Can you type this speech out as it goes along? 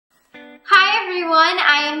everyone,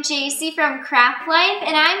 I am Jacy from Craft Life,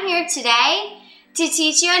 and I'm here today to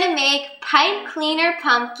teach you how to make pipe cleaner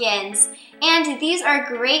pumpkins. And these are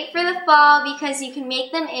great for the fall because you can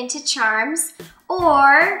make them into charms,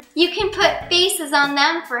 or you can put faces on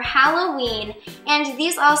them for Halloween. And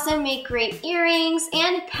these also make great earrings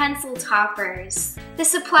and pencil toppers. The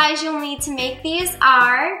supplies you'll need to make these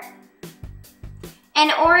are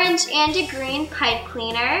an orange and a green pipe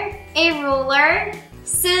cleaner, a ruler,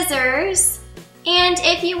 scissors, and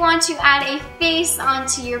if you want to add a face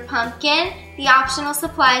onto your pumpkin, the optional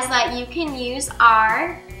supplies that you can use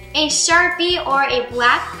are a Sharpie or a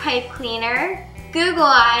black pipe cleaner, Google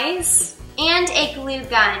Eyes, and a glue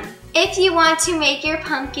gun. If you want to make your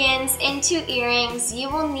pumpkins into earrings, you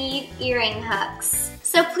will need earring hooks.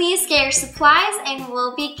 So please get your supplies and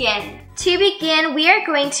we'll begin. To begin, we are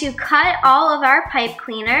going to cut all of our pipe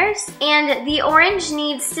cleaners, and the orange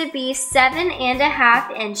needs to be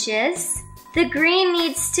 7.5 inches. The green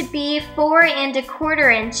needs to be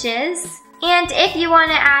 4.25 inches. And if you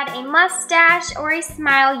want to add a mustache or a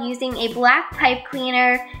smile using a black pipe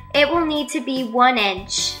cleaner, it will need to be 1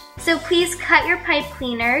 inch. So please cut your pipe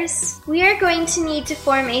cleaners. We are going to need to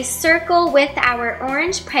form a circle with our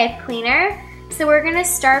orange pipe cleaner. So we're going to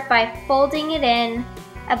start by folding it in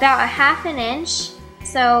about 1/2 inch.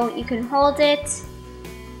 So you can hold it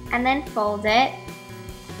and then fold it.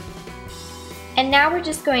 And now we're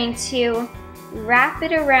just going to wrap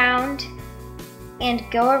it around and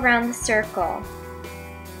go around the circle.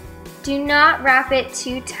 Do not wrap it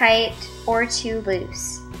too tight or too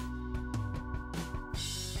loose.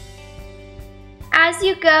 As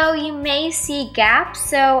you go, you may see gaps,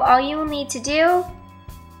 so all you will need to do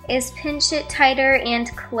is pinch it tighter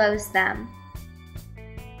and close them.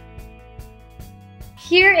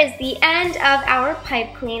 Here is the end of our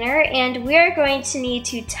pipe cleaner, and we're going to need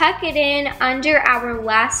to tuck it in under our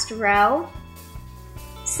last row.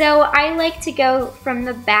 So I like to go from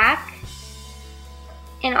the back,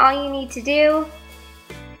 and all you need to do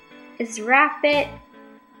is wrap it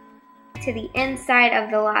to the inside of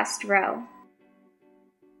the last row.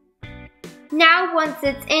 Now once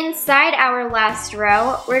it's inside our last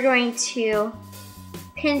row, we're going to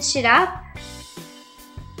pinch it up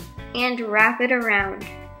and wrap it around.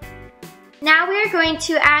 Now we're going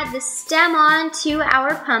to add the stem on to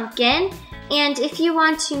our pumpkin, and if you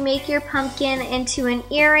want to make your pumpkin into an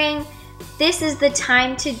earring, this is the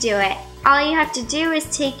time to do it. All you have to do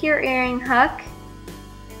is take your earring hook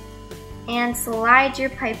and slide your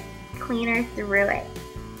pipe cleaner through it.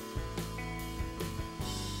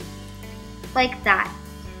 Like that.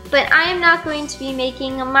 But I am not going to be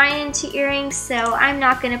making mine into earrings, so I'm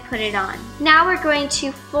not going to put it on. Now we're going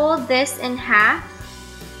to fold this in half,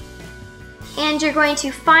 and you're going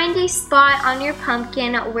to find a spot on your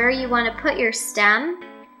pumpkin where you want to put your stem,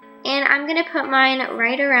 and I'm going to put mine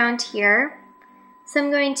right around here. So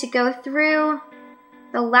I'm going to go through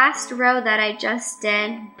the last row that I just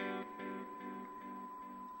did.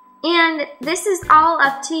 And this is all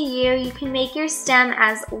up to you. You can make your stem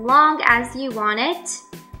as long as you want it.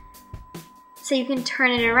 So you can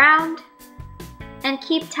turn it around and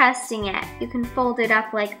keep testing it. You can fold it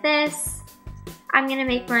up like this. I'm gonna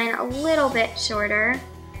make mine a little bit shorter.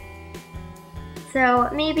 So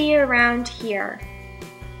maybe around here.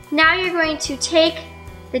 Now you're going to take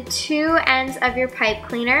the two ends of your pipe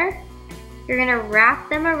cleaner. You're gonna wrap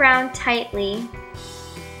them around tightly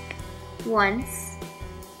once.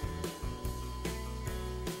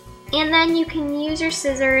 And then you can use your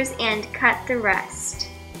scissors and cut the rest.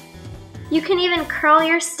 You can even curl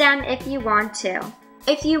your stem if you want to.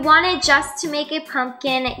 If you wanted just to make a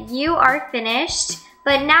pumpkin, you are finished.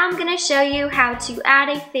 But now I'm gonna show you how to add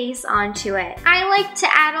a face onto it. I like to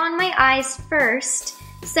add on my eyes first.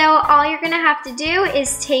 So all you're gonna have to do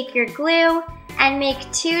is take your glue and make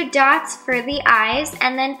 2 dots for the eyes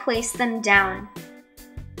and then place them down.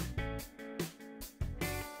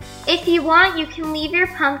 If you want, you can leave your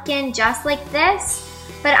pumpkin just like this,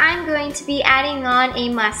 but I'm going to be adding on a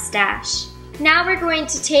mustache. Now we're going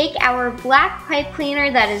to take our black pipe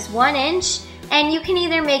cleaner that is 1 inch, and you can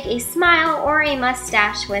either make a smile or a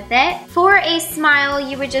mustache with it. For a smile,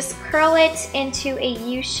 you would just curl it into a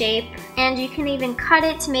U shape, and you can even cut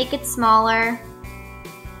it to make it smaller.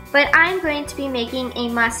 But I'm going to be making a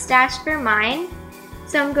mustache for mine,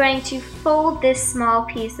 so I'm going to fold this small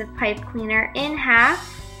piece of pipe cleaner in half.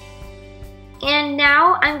 And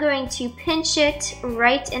now I'm going to pinch it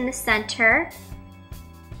right in the center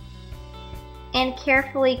and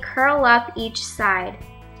carefully curl up each side.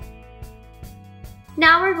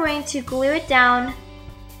 Now we're going to glue it down,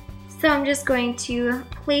 so I'm just going to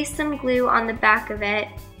place some glue on the back of it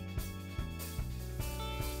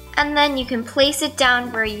And then you can place it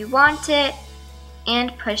down where you want it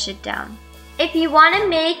and push it down. If you want to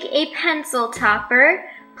make a pencil topper,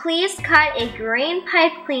 please cut a green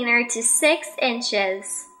pipe cleaner to 6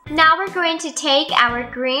 inches. Now we're going to take our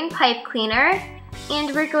green pipe cleaner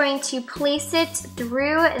and we're going to place it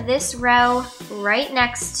through this row right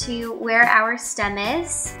next to where our stem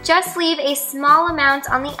is. Just leave a small amount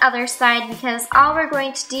on the other side because all we're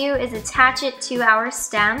going to do is attach it to our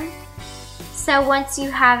stem. So once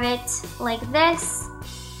you have it like this,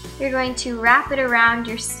 you're going to wrap it around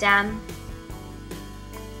your stem.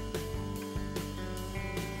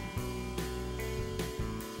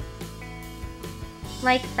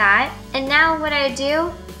 Like that. And now what I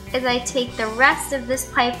do is I take the rest of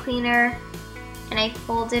this pipe cleaner and I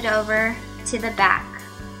fold it over to the back.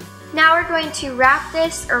 Now we're going to wrap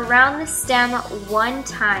this around the stem 1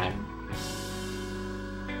 time.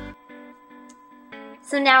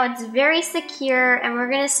 So now it's very secure and we're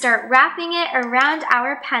going to start wrapping it around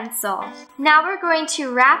our pencil. Now we're going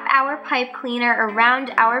to wrap our pipe cleaner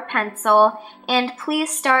around our pencil, and please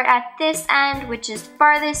start at this end, which is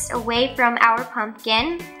farthest away from our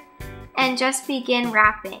pumpkin, and just begin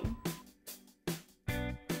wrapping.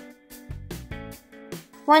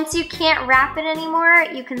 Once you can't wrap it anymore,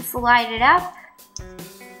 you can slide it up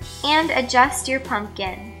and adjust your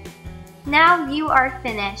pumpkin. Now you are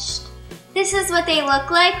finished. This is what they look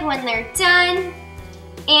like when they're done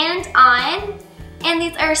and on. And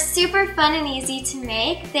these are super fun and easy to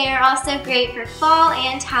make. They are also great for fall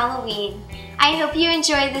and Halloween. I hope you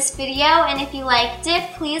enjoyed this video, and if you liked it,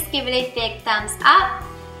 please give it a big thumbs up.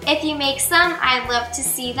 If you make some, I'd love to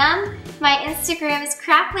see them. My Instagram is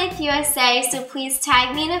CraftLifeUSA, so please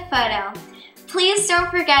tag me in a photo. Please don't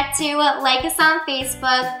forget to like us on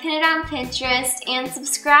Facebook, pin it on Pinterest, and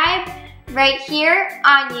subscribe right here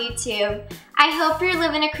on YouTube. I hope you're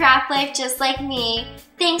living a craft life just like me.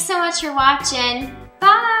 Thanks so much for watching.